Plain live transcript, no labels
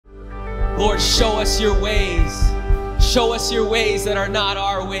Lord, show us your ways. Show us your ways that are not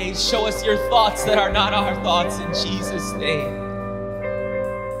our ways. Show us your thoughts that are not our thoughts, in Jesus' name.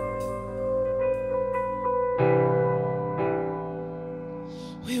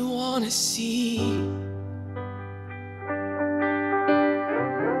 We want to see.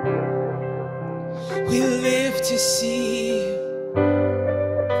 We live to see you.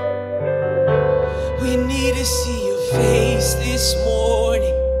 We need to see your face this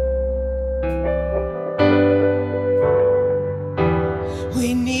morning.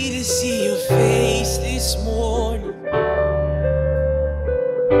 We need to see your face this morning.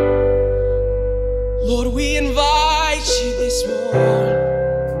 Lord, we invite you this morning.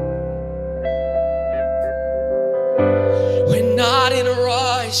 We're not in a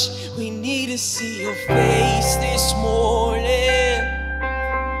rush. We need to see your face this morning.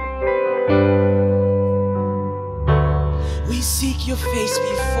 We seek your face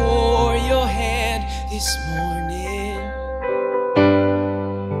before your hand this morning.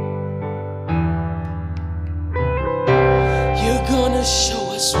 You're gonna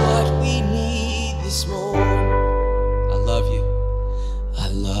show us what we need this morning. I love you. I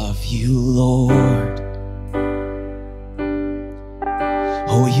love you, Lord.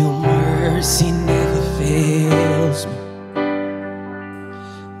 Oh, your mercy never fails me.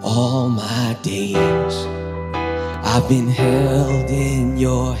 All my days I've been held in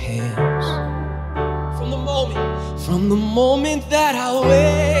your hands. From the moment that I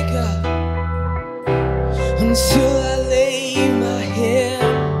wake up until I lay my head,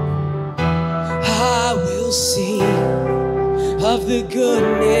 I will sing of the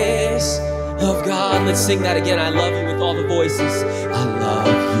goodness of God. Let's sing that again. I love you with all the voices. I love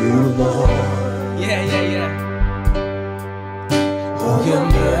you, Lord. Yeah, yeah, yeah. Oh, your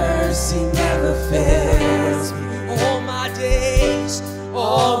mercy never fails me. All my days,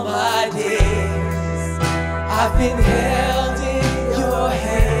 I've been held in your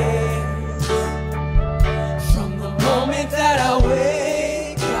hand. From the moment that I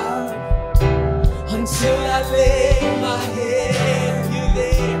wake up until I lay my head, you're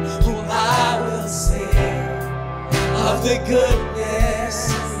there. Oh, I will sing of the goodness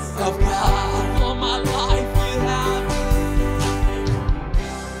of God. All my life you have been,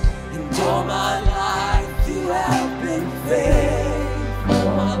 and all my life you have been faithful. All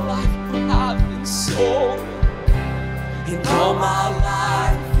my life you have been so, and all my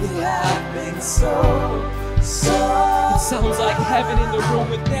life you have been so. It sounds like heaven in the room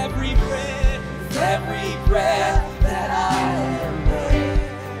with every breath that I am in.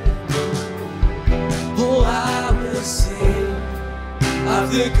 Oh, I will sing of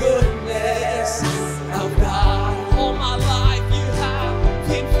the goodness of God. All my life you have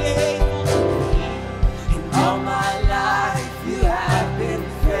been faithful to me, and all my life you have been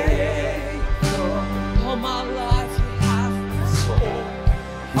faithful. All my life you have been so.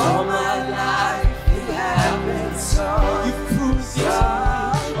 All my life you have been so. You've proved it to me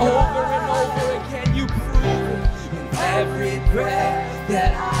over and over again. You prove it in every breath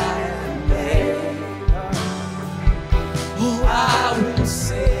that I am made. Oh, I will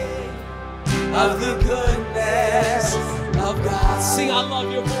sing of the goodness of God. Sing, I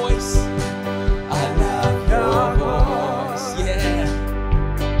love your voice. I love your voice, yeah.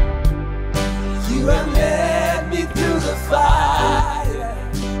 You have led me through the fire,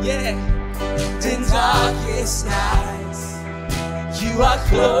 yeah. In darkest nights, you are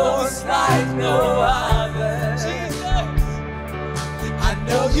close like no other. Jesus, I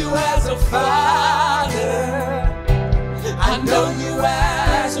know you as a father. I know you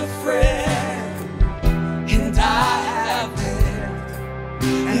as a friend, and I have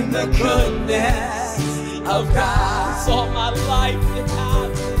lived in the goodness of God. It's all my life that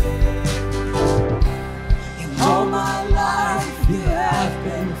I've lived. In all my life you have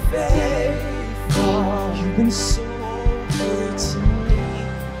been faithful. You've been so good to me.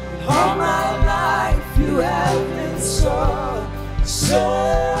 In all my life you have been so, so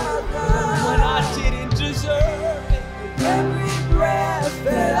good. When I didn't deserve it. Every breath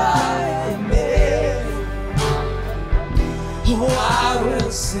that I am in, oh, I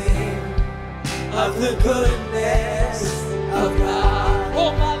will sing of the goodness of God.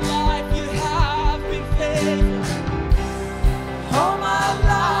 All my life you have been faithful. All my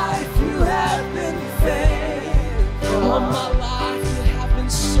life you have been faithful. All my life you have been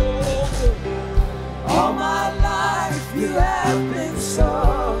so good. All my life you have been so,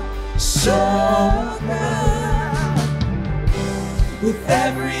 so good. With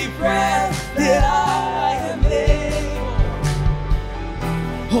every breath that I am able,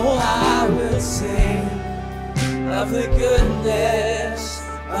 oh, I will sing of the goodness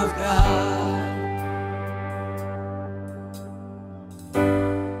of God.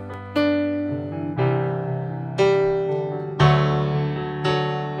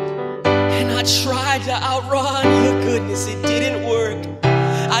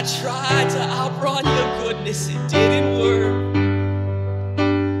 I tried to outrun your goodness, it didn't work.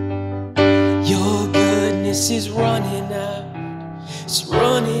 Your goodness is running out, it's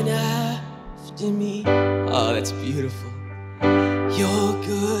running after me. Oh, that's beautiful. Your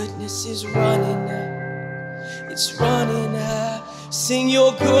goodness is running out, it's running out. Sing,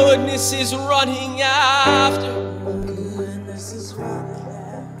 your goodness is running after. Your goodness is running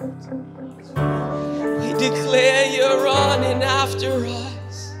after. We declare you're running after us.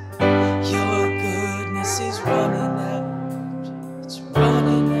 Your goodness is running out, it's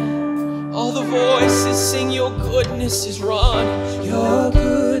running out. All the voices sing, your goodness is running. Your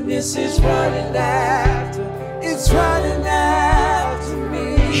goodness is running after, it's running after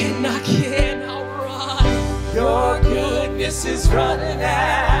me. And I can't outrun. Your goodness is running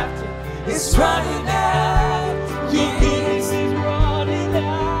after, it's running after. Your goodness is running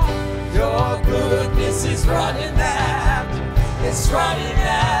after. Your goodness is running after, it's running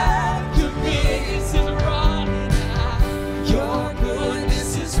after. Your goodness is running after. Your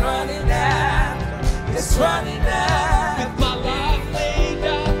goodness is running after, it's running after. With my life laid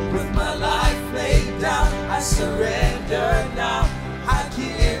down, with my life laid down, I surrender now. I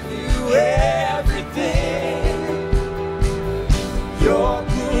give you everything. Your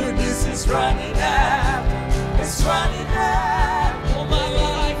goodness is running after, it's running after. All my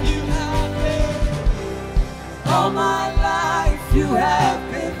life you have been, all my life you have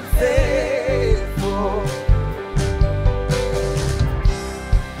been faithful.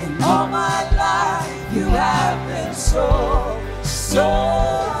 And all my life you have been so,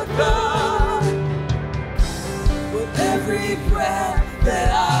 so good. With every breath that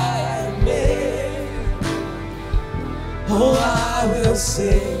I make, oh, I will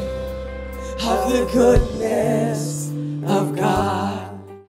sing of the goodness